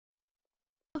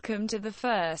Welcome to the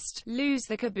first Lose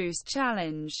the Caboose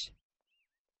challenge.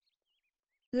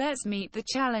 Let's meet the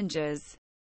challengers.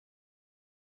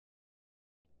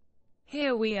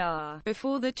 Here we are.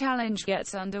 Before the challenge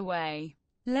gets underway,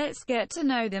 let's get to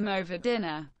know them over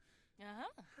dinner.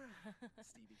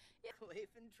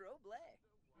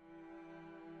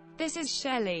 This is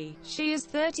Shelley. She is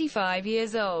 35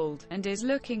 years old, and is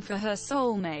looking for her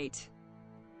soulmate.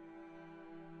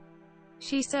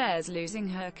 She says losing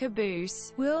her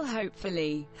caboose will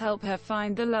hopefully help her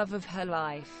find the love of her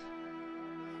life.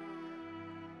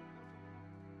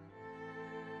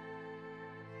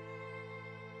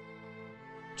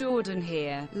 Jordan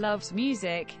here loves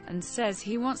music, and says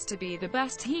he wants to be the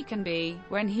best he can be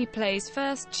when he plays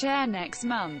first chair next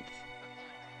month.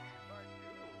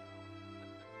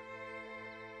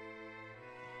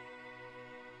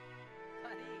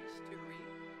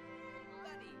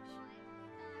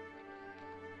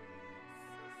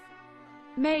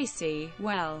 Macy,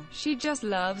 well, she just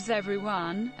loves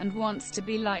everyone, and wants to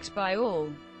be liked by all.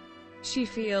 She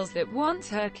feels that once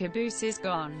her caboose is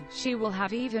gone, she will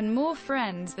have even more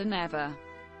friends than ever.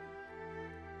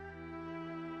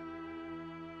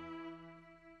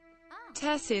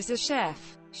 Tess is a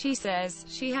chef. She says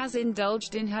she has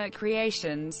indulged in her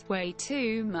creations way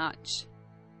too much.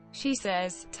 She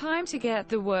says, time to get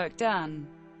the work done.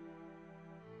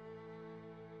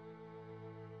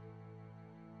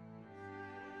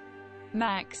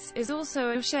 Max is also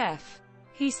a chef.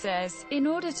 He says, in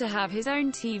order to have his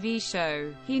own TV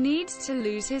show, he needs to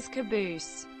lose his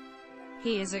caboose.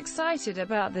 He is excited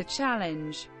about the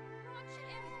challenge.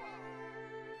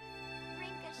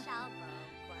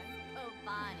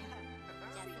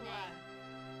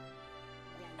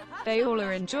 They all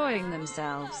are enjoying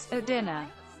themselves at dinner.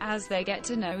 As they get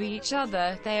to know each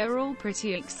other, they are all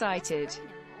pretty excited.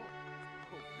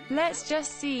 Let's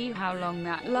just see how long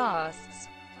that lasts.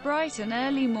 Bright and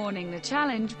early morning the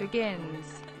challenge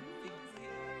begins.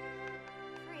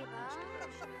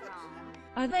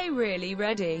 Are they really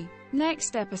ready?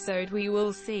 Next episode we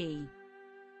will see.